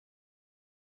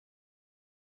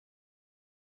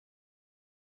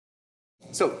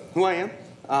So, who I am,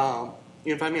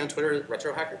 you can find me on Twitter at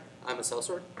RetroHacker. I'm a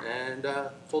sellsword and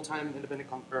full-time independent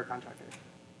contractor.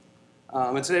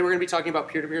 And today we're going to be talking about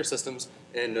peer-to-peer systems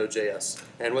in Node.js.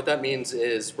 And what that means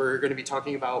is we're going to be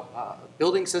talking about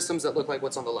building systems that look like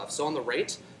what's on the left. So on the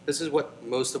right, this is what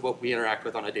most of what we interact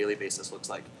with on a daily basis looks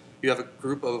like. You have a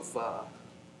group of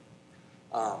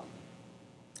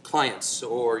clients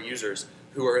or users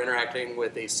who are interacting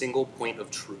with a single point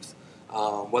of truth,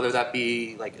 whether that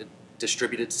be like a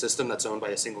distributed system that's owned by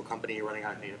a single company running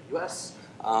on AWS.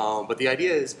 But the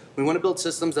idea is we want to build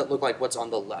systems that look like what's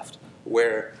on the left,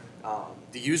 where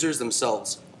the users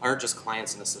themselves aren't just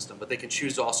clients in the system, but they can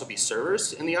choose to also be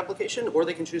servers in the application, or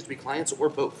they can choose to be clients, or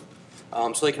both.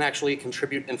 So they can actually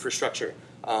contribute infrastructure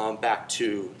back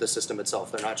to the system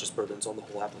itself. They're not just burdens on the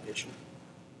whole application.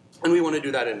 And we want to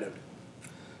do that in Node.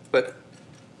 But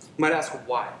you might ask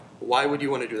why. Why would you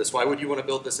want to do this? Why would you want to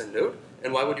build this in Node?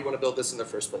 And why would you want to build this in the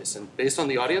first place? And based on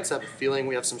the audience, I have a feeling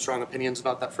we have some strong opinions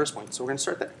about that first point. So we're going to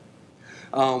start there.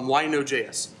 Why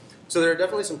Node.js? So there are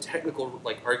definitely some technical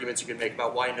arguments you can make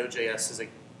about why Node.js is a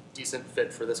decent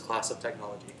fit for this class of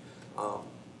technology.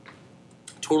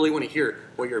 Totally want to hear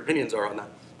what your opinions are on that.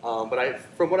 But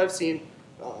from what I've seen,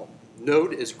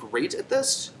 Node is great at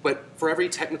this, but for every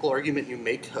technical argument you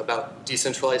make about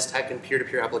decentralized tech and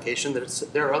peer-to-peer application,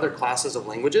 there are other classes of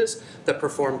languages that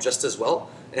perform just as well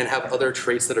and have other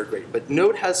traits that are great. But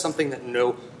Node has something that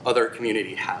no other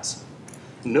community has.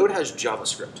 Node has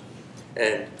JavaScript.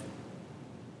 And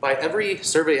by every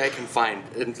survey I can find,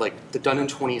 done in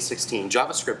 2016,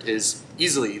 JavaScript is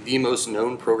easily the most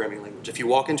known programming language. If you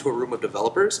walk into a room of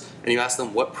developers and you ask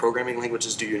them what programming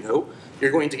languages do you know,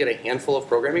 you're going to get a handful of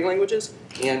programming languages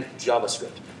and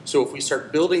JavaScript. So if we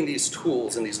start building these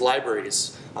tools and these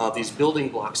libraries, these building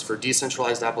blocks for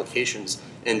decentralized applications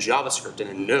in JavaScript and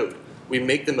in Node, we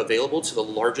make them available to the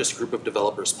largest group of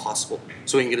developers possible,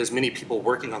 so we can get as many people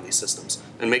working on these systems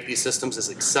and make these systems as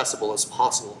accessible as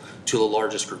possible to the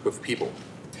largest group of people.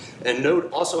 And Node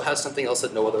also has something else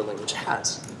that no other language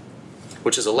has,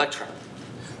 which is Electron.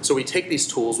 So we take these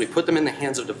tools, we put them in the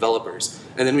hands of developers,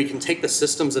 and then we can take the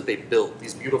systems that they build,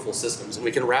 these beautiful systems, and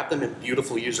we can wrap them in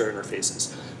beautiful user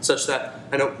interfaces, such that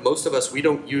I know most of us, we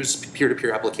don't use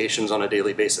peer-to-peer applications on a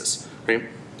daily basis, right?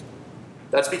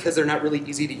 That's because they're not really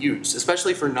easy to use,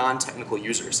 especially for non-technical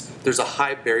users. There's a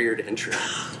high barrier to entry.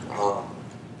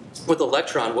 With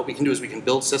Electron, what we can do is we can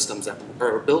build systems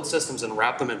and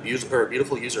wrap them in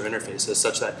beautiful user interfaces,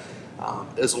 such that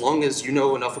as long as you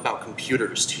know enough about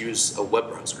computers to use a web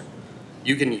browser,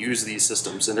 you can use these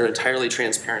systems, and they're entirely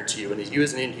transparent to you. And as you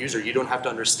as an end user, you don't have to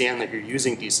understand that you're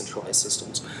using decentralized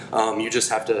systems. You just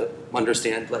have to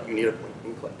understand that you need a point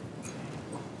and click.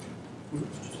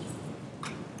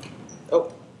 Oh,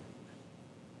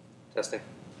 testing.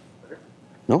 Better?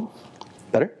 No?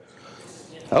 Better?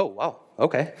 Oh, wow,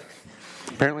 okay.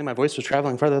 Apparently my voice was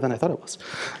traveling farther than I thought it was.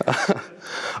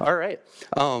 All right,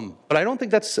 but I don't think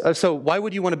that's, so why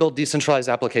would you want to build decentralized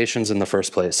applications in the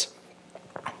first place?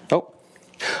 Oh,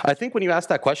 I think when you ask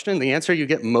that question, the answer you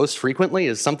get most frequently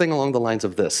is something along the lines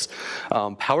of this.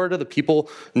 Power to the people,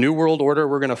 new world order,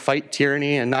 we're gonna fight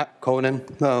tyranny and not Conan,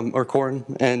 or Corn,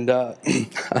 and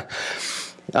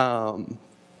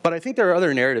but I think there are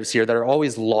other narratives here that are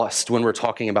always lost when we're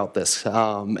talking about this.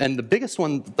 And the biggest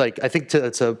one, I think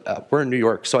we're in New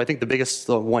York, so I think the biggest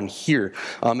one here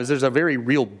is there's a very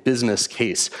real business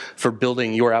case for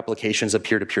building your application as a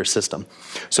peer-to-peer system.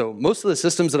 So most of the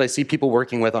systems that I see people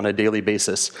working with on a daily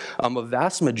basis, a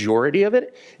vast majority of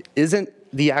it isn't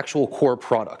the actual core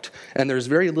product, and there's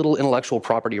very little intellectual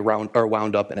property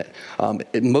wound up in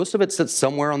it. Most of it sits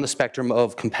somewhere on the spectrum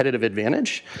of competitive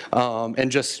advantage and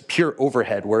just pure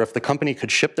overhead, where if the company could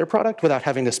ship their product without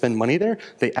having to spend money there,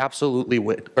 they absolutely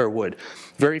would.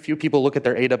 Very few people look at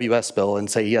their AWS bill and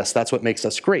say, yes, that's what makes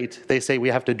us great. They say we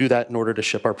have to do that in order to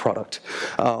ship our product.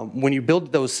 When you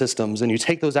build those systems and you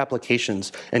take those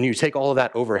applications and you take all of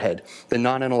that overhead, the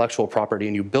non-intellectual property,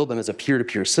 and you build them as a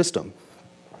peer-to-peer system,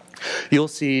 you'll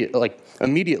see,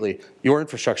 immediately, your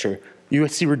infrastructure, you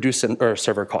see reduced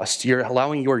server costs. You're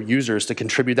allowing your users to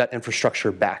contribute that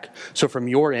infrastructure back. So from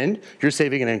your end, you're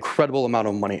saving an incredible amount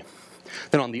of money.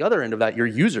 Then on the other end of that, your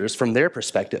users, from their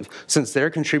perspective, since they're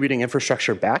contributing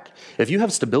infrastructure back, if you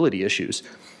have stability issues,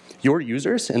 your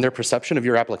users and their perception of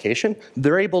your application,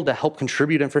 they're able to help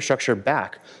contribute infrastructure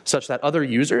back such that other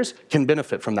users can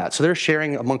benefit from that. So they're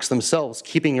sharing amongst themselves,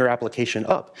 keeping your application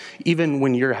up, even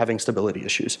when you're having stability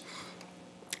issues.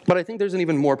 But I think there's an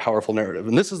even more powerful narrative,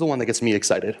 and this is the one that gets me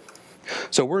excited.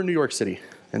 So we're in New York City,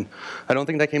 and I don't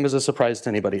think that came as a surprise to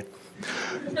anybody.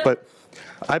 But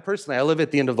I live at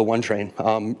the end of the 1 train,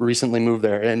 recently moved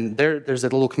there, and there's a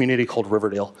little community called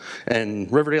Riverdale.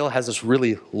 And Riverdale has this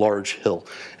really large hill.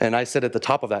 And I sit at the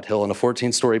top of that hill in a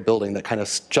 14-story building that kind of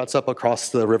juts up across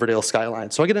the Riverdale skyline.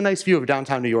 So I get a nice view of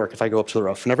downtown New York if I go up to the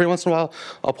roof. And every once in a while,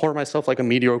 I'll pour myself like a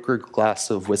mediocre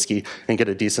glass of whiskey and get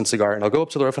a decent cigar. And I'll go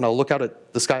up to the roof and I'll look out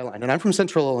at the skyline. And I'm from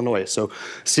Central Illinois, so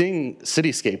seeing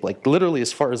cityscape, like literally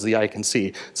as far as the eye can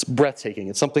see, it's breathtaking.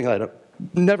 It's something that I've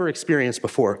never experienced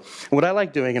before. And what I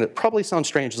like doing, and it probably sounds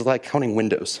strange, is I like counting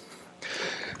windows.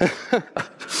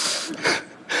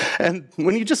 And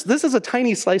when this is a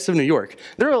tiny slice of New York.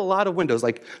 There are a lot of windows,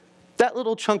 like that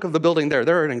little chunk of the building there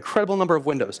are an incredible number of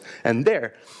windows. And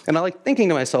I like thinking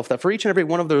to myself that for each and every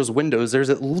one of those windows, there's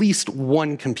at least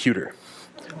one computer,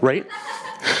 right?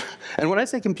 And when I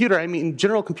say computer, I mean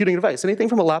general computing device, anything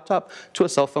from a laptop to a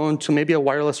cell phone to maybe a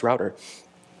wireless router.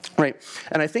 Right,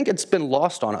 and I think it's been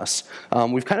lost on us.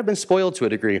 We've kind of been spoiled to a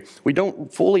degree. We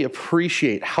don't fully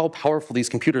appreciate how powerful these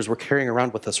computers we're carrying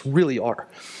around with us really are,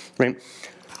 right?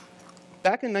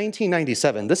 Back in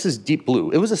 1997, this is Deep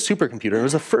Blue. It was a supercomputer. It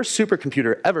was the first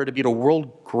supercomputer ever to beat a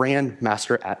world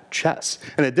grandmaster at chess.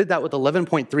 And it did that with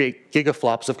 11.38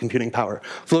 gigaflops of computing power,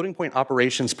 floating point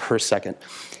operations per second.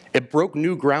 It broke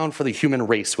new ground for the human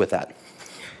race with that.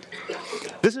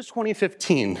 This is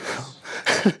 2015,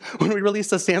 when we released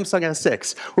the Samsung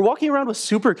S6. We're walking around with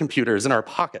supercomputers in our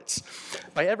pockets,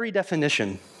 by every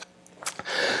definition.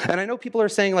 And I know people are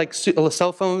saying like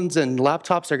cell phones and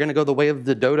laptops are gonna go the way of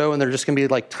the dodo, and they're just gonna be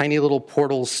like tiny little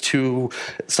portals to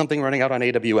something running out on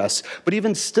AWS. But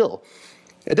even still,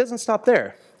 it doesn't stop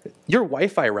there. Your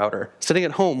Wi-Fi router sitting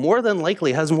at home more than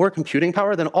likely has more computing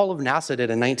power than all of NASA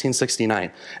did in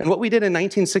 1969. And what we did in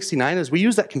 1969 is we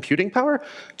used that computing power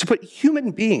to put human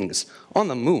beings on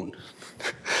the moon.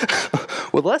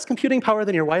 With less computing power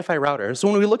than your Wi-Fi router. So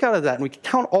when we look out at that and we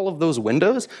count all of those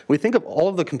windows, we think of all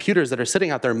of the computers that are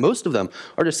sitting out there, most of them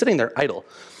are just sitting there idle.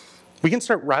 We can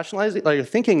start rationalizing, like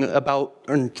thinking about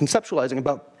and conceptualizing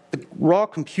about the raw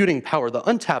computing power, the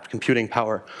untapped computing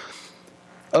power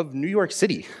of New York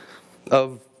City,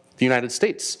 of the United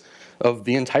States, of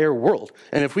the entire world.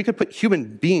 And if we could put human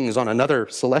beings on another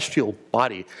celestial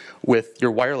body with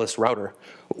your wireless router,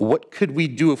 what could we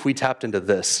do if we tapped into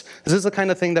this? This is the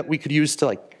kind of thing that we could use to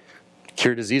like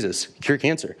cure diseases, cure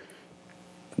cancer,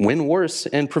 win wars,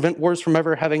 and prevent wars from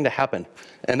ever having to happen.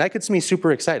 And that gets me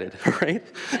super excited, right?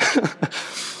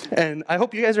 And I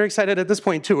hope you guys are excited at this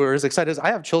point too, or as excited as I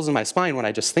have chills in my spine when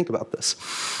I just think about this.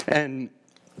 And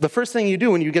the first thing you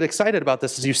do when you get excited about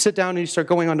this is you sit down and you start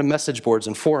going onto message boards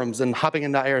and forums and hopping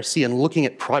into IRC and looking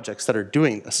at projects that are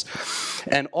doing this.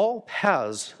 And all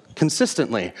paths,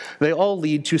 consistently, they all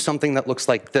lead to something that looks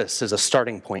like this as a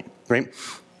starting point, right?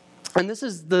 And this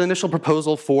is the initial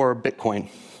proposal for Bitcoin,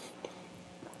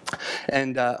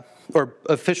 and or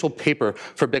official paper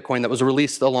for Bitcoin that was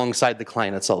released alongside the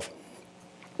client itself.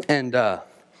 And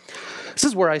this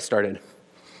is where I started.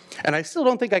 And I still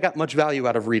don't think I got much value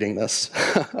out of reading this.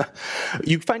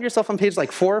 You find yourself on page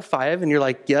like 4 or 5, and you're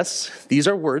like, yes, these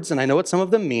are words, and I know what some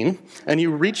of them mean. And you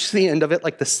reach the end of it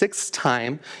like the 6th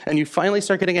time, and you finally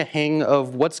start getting a hang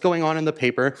of what's going on in the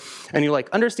paper, and you like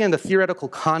understand the theoretical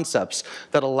concepts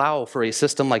that allow for a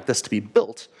system like this to be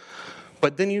built.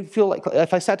 But then you feel like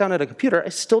if I sat down at a computer, I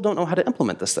still don't know how to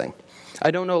implement this thing. I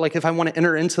don't know, like, if I want to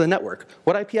enter into the network,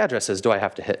 what IP addresses do I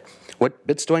have to hit? What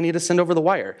bits do I need to send over the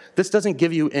wire? This doesn't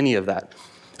give you any of that.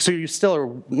 So you still are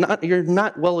you're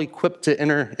not well equipped to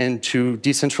enter into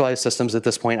decentralized systems at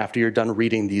this point after you're done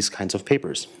reading these kinds of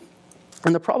papers.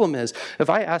 And the problem is, if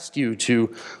I asked you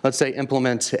to, let's say,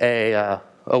 implement a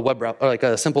web route, or like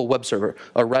a simple web server,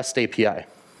 a REST API,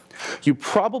 you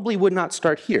probably would not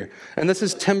start here. And this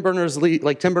is Tim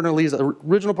Berners-Lee's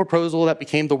original proposal that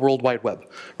became the World Wide Web,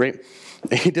 right?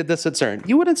 He did this at CERN.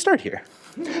 You wouldn't start here.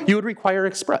 You would require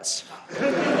Express,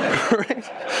 right?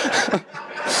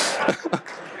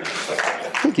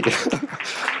 Thank you.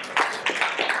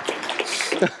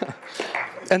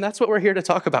 And that's what we're here to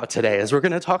talk about today, is we're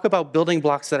going to talk about building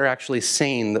blocks that are actually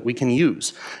sane, that we can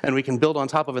use, and we can build on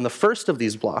top of. And the first of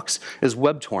these blocks is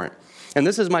WebTorrent. And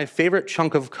this is my favorite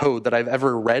chunk of code that I've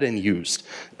ever read and used.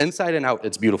 Inside and out,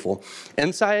 it's beautiful.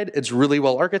 Inside, it's really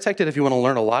well architected if you want to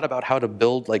learn a lot about how to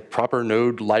build like proper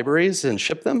Node libraries and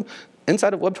ship them.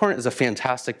 Inside of WebTorrent is a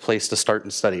fantastic place to start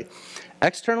and study.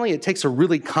 Externally, it takes a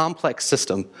really complex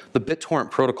system, the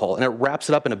BitTorrent protocol, and it wraps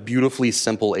it up in a beautifully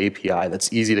simple API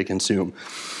that's easy to consume.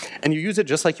 And you use it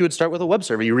just like you would start with a web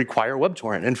server. You require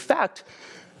WebTorrent. In fact,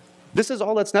 this is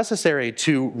all that's necessary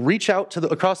to reach out to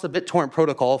across the BitTorrent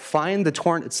protocol, find the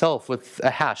torrent itself with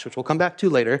a hash, which we'll come back to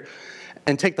later,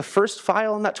 and take the first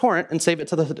file in that torrent and save it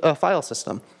to the file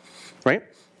system, right?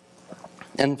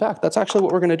 In fact, that's actually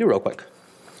what we're going to do real quick.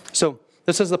 So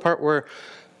this is the part where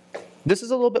this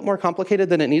is a little bit more complicated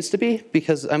than it needs to be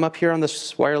because I'm up here on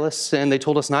this wireless and they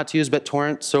told us not to use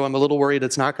BitTorrent, so I'm a little worried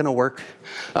it's not going to work.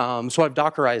 So I've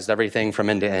Dockerized everything from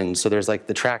end to end. So there's like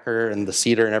the tracker and the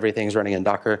seeder and everything's running in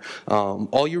Docker.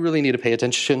 All you really need to pay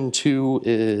attention to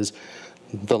is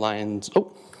the lines,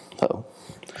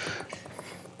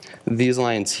 these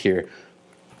lines here.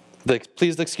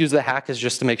 Please excuse the hack is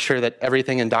just to make sure that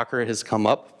everything in Docker has come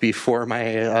up before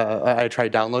I try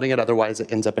downloading it, otherwise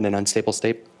it ends up in an unstable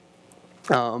state.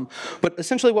 But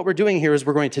essentially what we're doing here is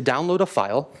we're going to download a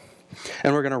file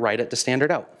and we're going to write it to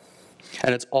standard out.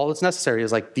 And it's all that's necessary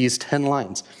is like these 10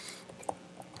 lines.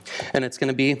 And it's going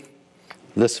to be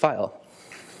this file.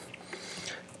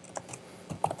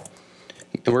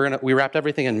 And we wrapped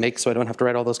everything in make so I don't have to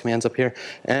write all those commands up here.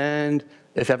 And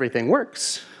if everything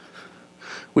works,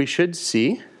 we should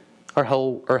see our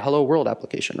hello world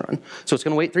application run. So it's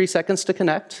going to wait 3 seconds to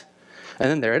connect, and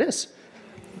then there it is.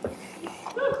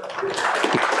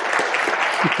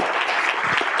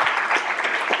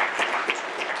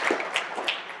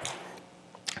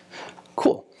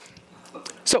 Cool.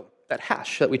 So that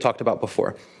hash that we talked about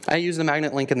before. I used the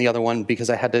magnet link in the other one because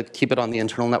I had to keep it on the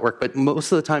internal network, but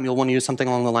most of the time you'll want to use something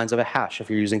along the lines of a hash if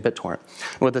you're using BitTorrent.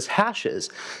 And what this hash is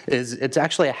it's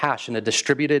actually a hash in a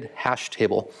distributed hash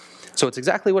table. So it's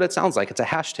exactly what it sounds like. It's a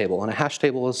hash table, and a hash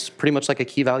table is pretty much like a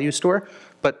key value store,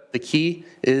 but the key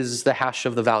is the hash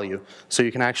of the value. So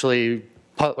you can actually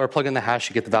plug in the hash,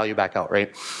 you get the value back out,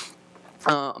 right?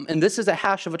 And this is a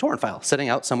hash of a torrent file sitting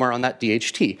out somewhere on that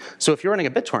DHT. So if you're running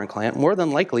a BitTorrent client, more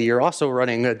than likely you're also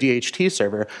running a DHT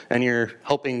server and you're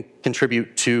helping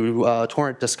contribute to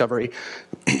torrent discovery.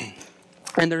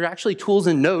 And there are actually tools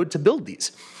in Node to build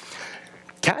these.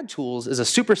 CAD Tools is a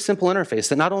super simple interface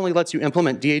that not only lets you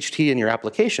implement DHT in your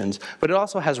applications, but it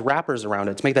also has wrappers around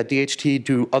it to make that DHT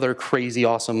do other crazy,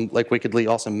 awesome, like wickedly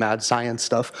awesome mad science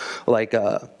stuff, like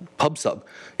PubSub.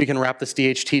 You can wrap this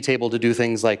DHT table to do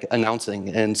things like announcing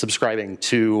and subscribing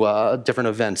to different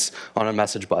events on a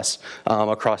message bus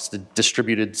across the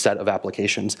distributed set of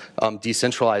applications,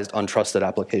 decentralized, untrusted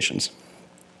applications.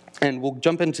 And we'll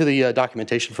jump into the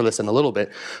documentation for this in a little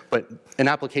bit, but an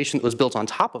application that was built on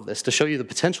top of this to show you the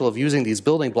potential of using these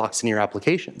building blocks in your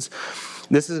applications.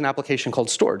 This is an application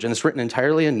called Storage, and it's written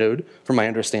entirely in Node, from my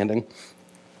understanding.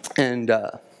 And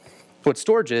what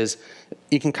Storage is,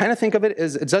 you can kind of think of it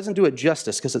as, it doesn't do it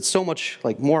justice because it's so much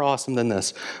like more awesome than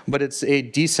this, but it's a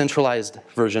decentralized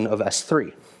version of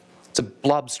S3. It's a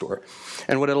blob store.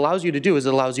 And what it allows you to do is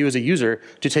it allows you as a user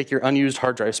to take your unused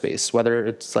hard drive space, whether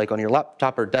it's like on your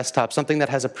laptop or desktop, something that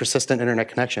has a persistent internet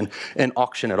connection, and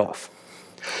auction it off.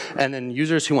 And then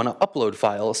users who want to upload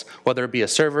files, whether it be a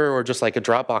server or just like a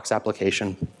Dropbox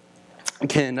application,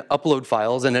 can upload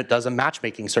files, and it does a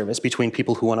matchmaking service between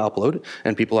people who want to upload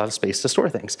and people who have space to store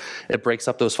things. It breaks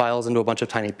up those files into a bunch of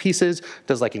tiny pieces,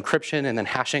 does like encryption and then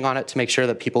hashing on it to make sure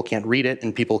that people can't read it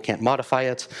and people can't modify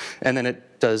it. And then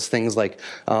it does things like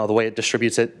the way it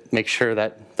distributes it, make sure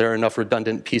that there are enough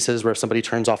redundant pieces where if somebody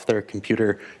turns off their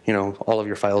computer, you know, all of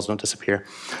your files don't disappear.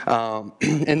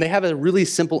 And they have a really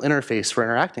simple interface for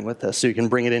interacting with this, so you can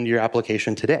bring it into your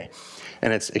application today.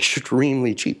 And it's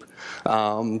extremely cheap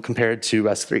compared to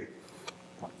S3,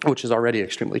 which is already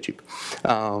extremely cheap.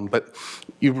 But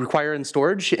you require in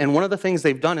storage, and one of the things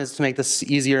they've done is to make this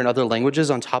easier in other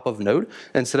languages on top of Node.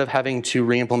 Instead of having to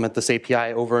re-implement this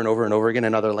API over and over and over again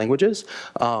in other languages,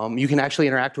 you can actually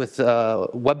interact with a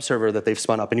web server that they've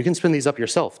spun up, and you can spin these up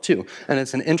yourself too. And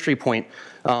it's an entry point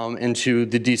into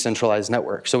the decentralized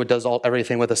network. So it does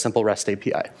everything with a simple REST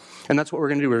API. And that's what we're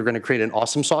gonna do. We're gonna create an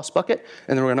awesome sauce bucket,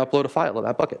 and then we're gonna upload a file to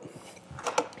that bucket.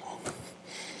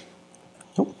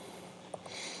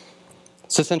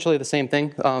 It's essentially the same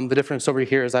thing. The difference over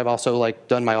here is I've also like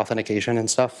done my authentication and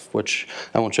stuff, which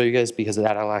I won't show you guys because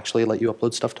that'll actually let you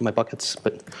upload stuff to my buckets.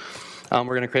 But we're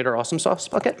going to create our awesome sauce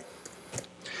bucket.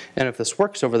 And if this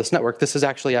works over this network, this is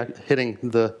actually hitting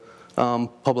the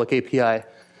public API.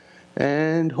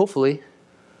 And hopefully,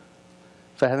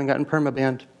 if I haven't gotten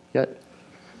permabanned yet,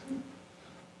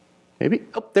 maybe,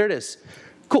 oh, there it is.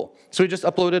 Cool. So we just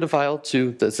uploaded a file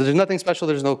to this. So there's nothing special.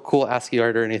 There's no cool ASCII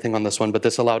art or anything on this one, but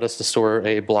this allowed us to store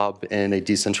a blob in a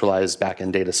decentralized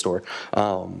backend data store.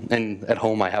 And at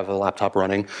home, I have a laptop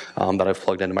running that I've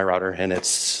plugged into my router, and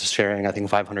it's sharing, I think,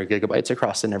 500 gigabytes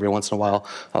across. And every once in a while,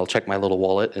 I'll check my little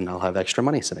wallet, and I'll have extra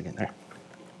money sitting in there.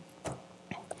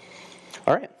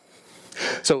 All right.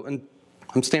 So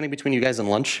I'm standing between you guys and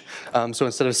lunch, so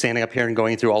instead of standing up here and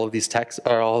going through all of these texts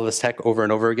or all of this tech over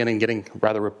and over again and getting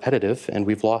rather repetitive, and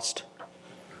we've lost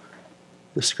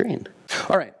the screen.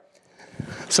 All right,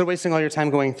 so wasting all your time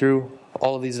going through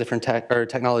all of these different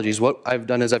technologies, what I've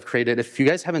done is I've created, if you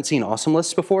guys haven't seen awesome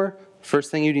lists before,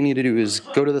 first thing you need to do is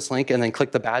go to this link and then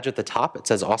click the badge at the top. It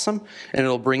says awesome, and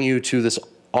it'll bring you to this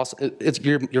awesome,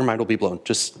 your mind will be blown.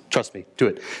 Just trust me, do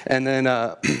it. And then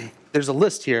there's a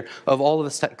list here of all of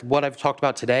this what I've talked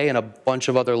about today and a bunch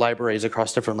of other libraries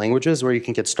across different languages where you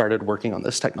can get started working on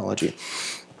this technology.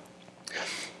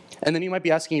 And then you might be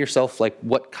asking yourself, like,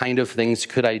 what kind of things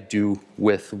could I do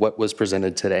with what was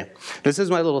presented today? This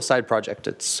is my little side project.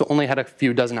 It's only had a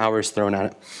few dozen hours thrown at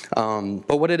it.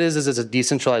 But what it is it's a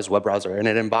decentralized web browser, and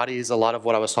it embodies a lot of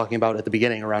what I was talking about at the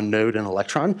beginning around Node and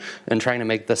Electron, and trying to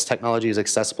make this technology as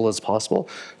accessible as possible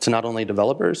to not only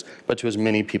developers, but to as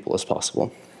many people as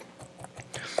possible.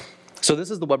 So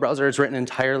this is the web browser. It's written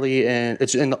entirely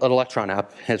it's in an Electron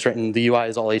app. It's written, the UI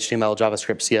is all HTML,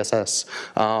 JavaScript, CSS.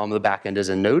 The backend is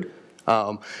in Node.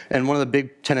 And one of the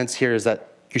big tenets here is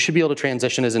that you should be able to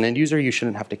transition as an end user. You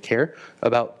shouldn't have to care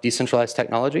about decentralized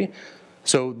technology.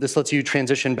 So this lets you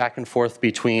transition back and forth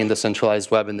between the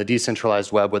centralized web and the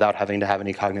decentralized web without having to have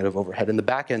any cognitive overhead. In the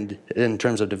backend, in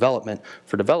terms of development,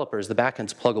 for developers, the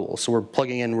backend's pluggable. So we're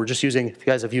plugging in, we're just using, if you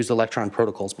guys have used Electron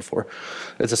protocols before,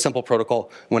 it's a simple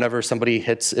protocol. Whenever somebody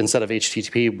hits, instead of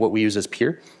HTTP, what we use is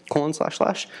peer, :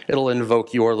 it'll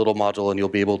invoke your little module and you'll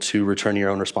be able to return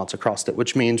your own response across it,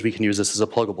 which means we can use this as a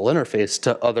pluggable interface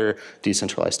to other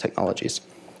decentralized technologies.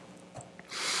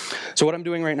 So what I'm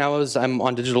doing right now is I'm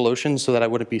on DigitalOcean so that I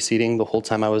wouldn't be seeding the whole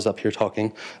time I was up here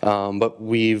talking. But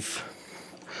we've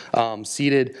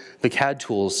seeded the CAD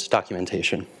tools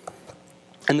documentation.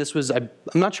 And this was, I'm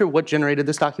not sure what generated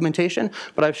this documentation,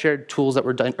 but I've shared tools that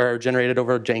were generated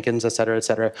over Jenkins, et cetera, et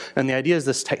cetera. And the idea is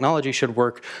this technology should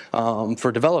work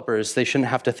for developers. They shouldn't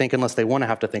have to think, unless they want to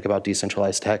have to think about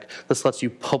decentralized tech. This lets you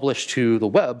publish to the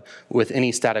web with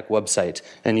any static website.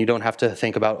 And you don't have to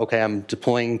think about, okay, I'm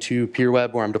deploying to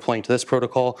PeerWeb or I'm deploying to this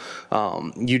protocol.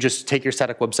 You just take your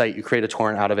static website, you create a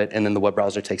torrent out of it, and then the web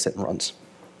browser takes it and runs.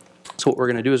 So what we're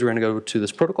going to do is we're going to go to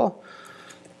this protocol,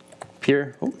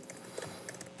 peer. Oh.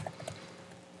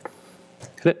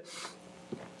 Hit it.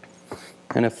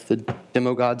 And if the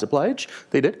demo gods oblige,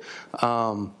 they did.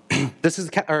 This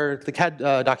is the CAD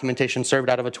documentation served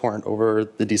out of a torrent over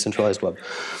the decentralized web.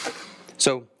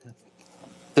 So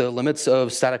the limits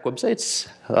of static websites,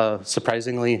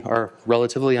 surprisingly, are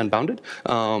relatively unbounded.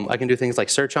 I can do things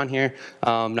like search on here,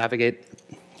 navigate.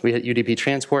 We hit UDP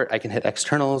transport, I can hit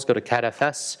externals, go to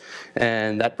CADFS,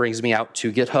 and that brings me out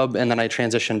to GitHub, and then I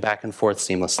transition back and forth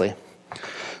seamlessly.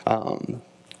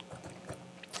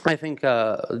 I think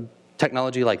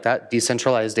technology like that,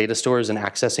 decentralized data stores and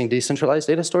accessing decentralized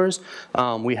data stores,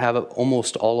 we have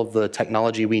almost all of the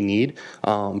technology we need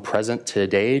present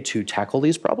today to tackle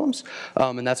these problems.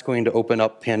 And that's going to open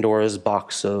up Pandora's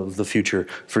box of the future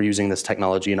for using this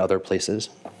technology in other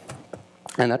places.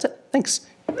 And that's it. Thanks.